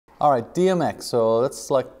All right, DMX. So let's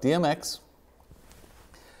select DMX.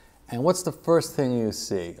 And what's the first thing you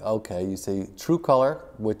see? Okay, you see true color,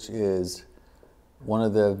 which is one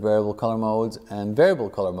of the variable color modes, and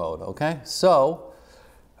variable color mode, okay? So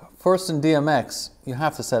first in DMX, you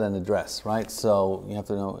have to set an address, right? So you have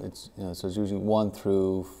to know it's, so it's usually 1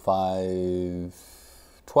 through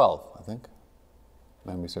 512, I think.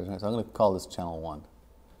 Memory serves right. So I'm going to call this channel 1.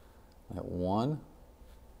 I hit 1.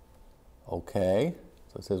 Okay.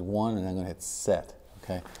 So it says 1, and I'm going to hit set.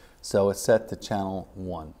 Okay. So it's set to channel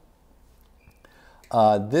 1.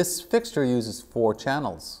 This fixture uses 4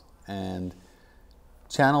 channels, and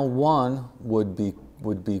channel 1 would be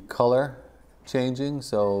color changing,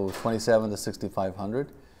 so 27 to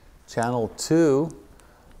 6500. Channel 2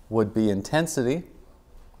 would be intensity,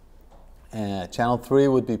 and channel 3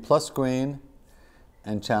 would be plus green,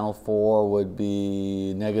 and channel 4 would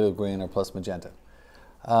be negative green or plus magenta.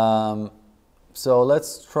 So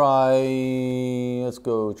let's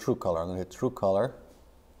go true color. I'm going to hit true color.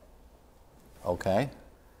 Okay.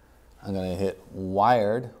 I'm going to hit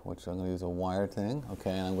wired, which I'm going to use a wired thing.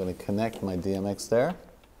 Okay, and I'm going to connect my DMX there.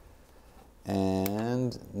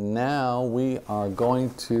 And now we are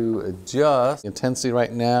going to adjust the intensity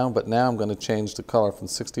right now, but now I'm going to change the color from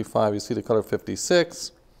 65. You see the color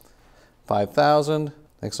 56, 5,000.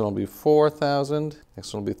 Next one will be 4,000.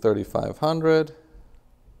 Next one will be 3,500.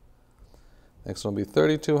 Next one will be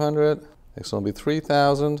 3,200. Next one will be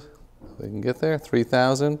 3,000. We can get there,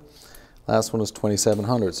 3,000. Last one is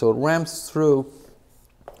 2,700. So it ramps through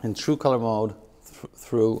in true color mode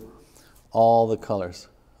through all the colors,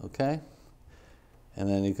 okay? And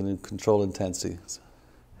then you can control intensity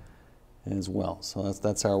as well. So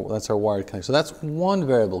that's our wired connection. So that's one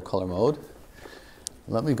variable color mode.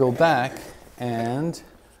 Let me go back and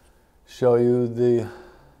show you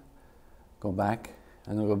go back.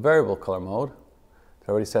 I'm going to go variable color mode. It's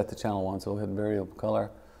already set to channel 1, so we'll hit variable color.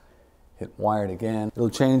 Hit wired again. It'll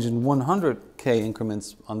change in 100K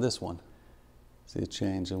increments on this one. See a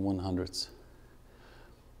change in 100ths.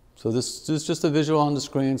 So this is just a visual on the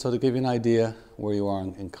screen, so to give you an idea where you are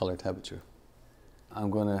in color temperature. I'm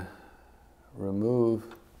going to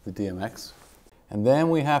remove the DMX. And then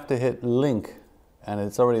we have to hit link, and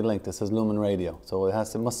it's already linked. It says Lumen Radio, so it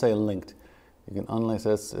must say linked. You can unlink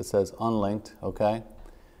this. It says unlinked, okay?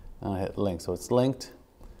 And I hit link, so it's linked.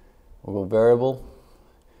 We'll go variable.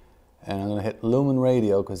 And I'm going to hit Lumen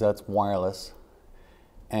Radio because that's wireless.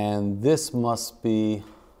 And this must be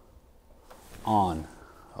on,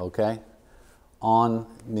 okay? On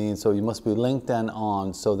means, so you must be linked and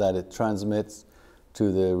on so that it transmits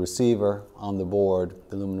to the receiver on the board,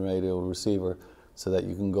 the Lumen Radio receiver, so that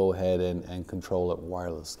you can go ahead and control it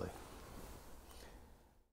wirelessly.